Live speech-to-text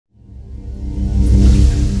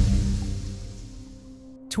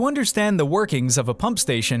To understand the workings of a pump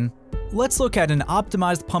station, let's look at an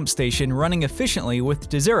optimized pump station running efficiently with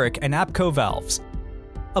DeZURIK and APCO valves.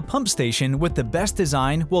 A pump station with the best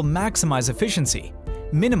design will maximize efficiency,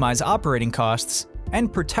 minimize operating costs,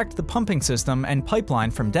 and protect the pumping system and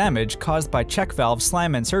pipeline from damage caused by check valve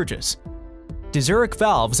slam and surges. DeZURIK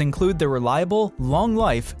valves include the reliable,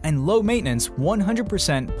 long-life, and low-maintenance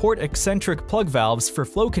 100% port eccentric plug valves for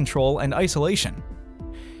flow control and isolation.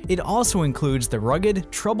 It also includes the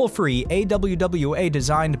rugged, trouble-free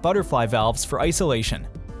AWWA-designed butterfly valves for isolation.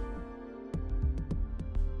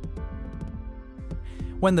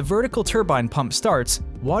 When the vertical turbine pump starts,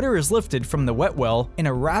 water is lifted from the wet well in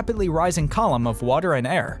a rapidly rising column of water and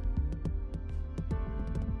air.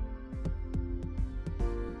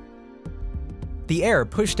 The air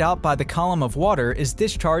pushed out by the column of water is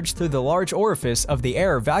discharged through the large orifice of the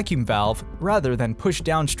air vacuum valve rather than pushed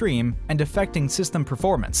downstream and affecting system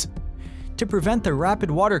performance. To prevent the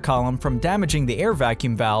rapid water column from damaging the air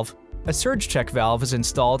vacuum valve, a surge check valve is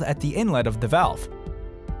installed at the inlet of the valve.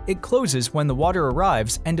 It closes when the water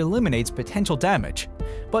arrives and eliminates potential damage,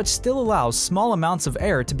 but still allows small amounts of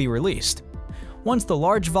air to be released. Once the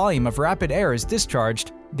large volume of rapid air is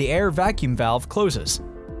discharged, the air vacuum valve closes.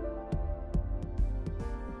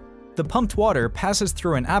 The pumped water passes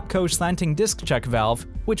through an APCO Slanting Disc check valve,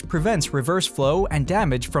 which prevents reverse flow and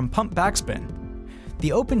damage from pump backspin.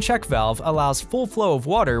 The open check valve allows full flow of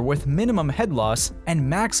water with minimum head loss and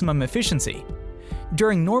maximum efficiency.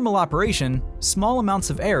 During normal operation, small amounts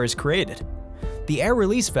of air is created. The air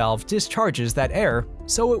release valve discharges that air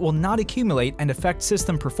so it will not accumulate and affect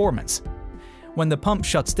system performance. When the pump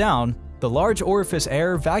shuts down, the large orifice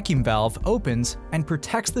air vacuum valve opens and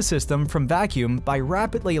protects the system from vacuum by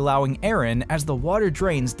rapidly allowing air in as the water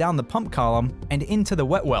drains down the pump column and into the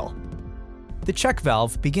wet well. The check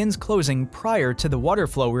valve begins closing prior to the water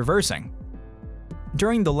flow reversing.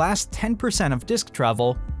 During the last 10% of disc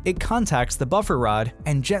travel, it contacts the buffer rod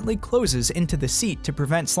and gently closes into the seat to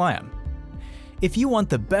prevent slam. If you want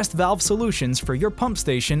the best valve solutions for your pump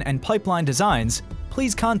station and pipeline designs,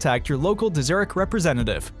 please contact your local DeZURIK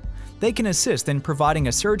representative. They can assist in providing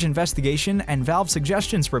a surge investigation and valve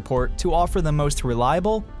suggestions report to offer the most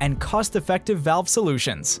reliable and cost-effective valve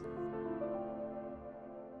solutions.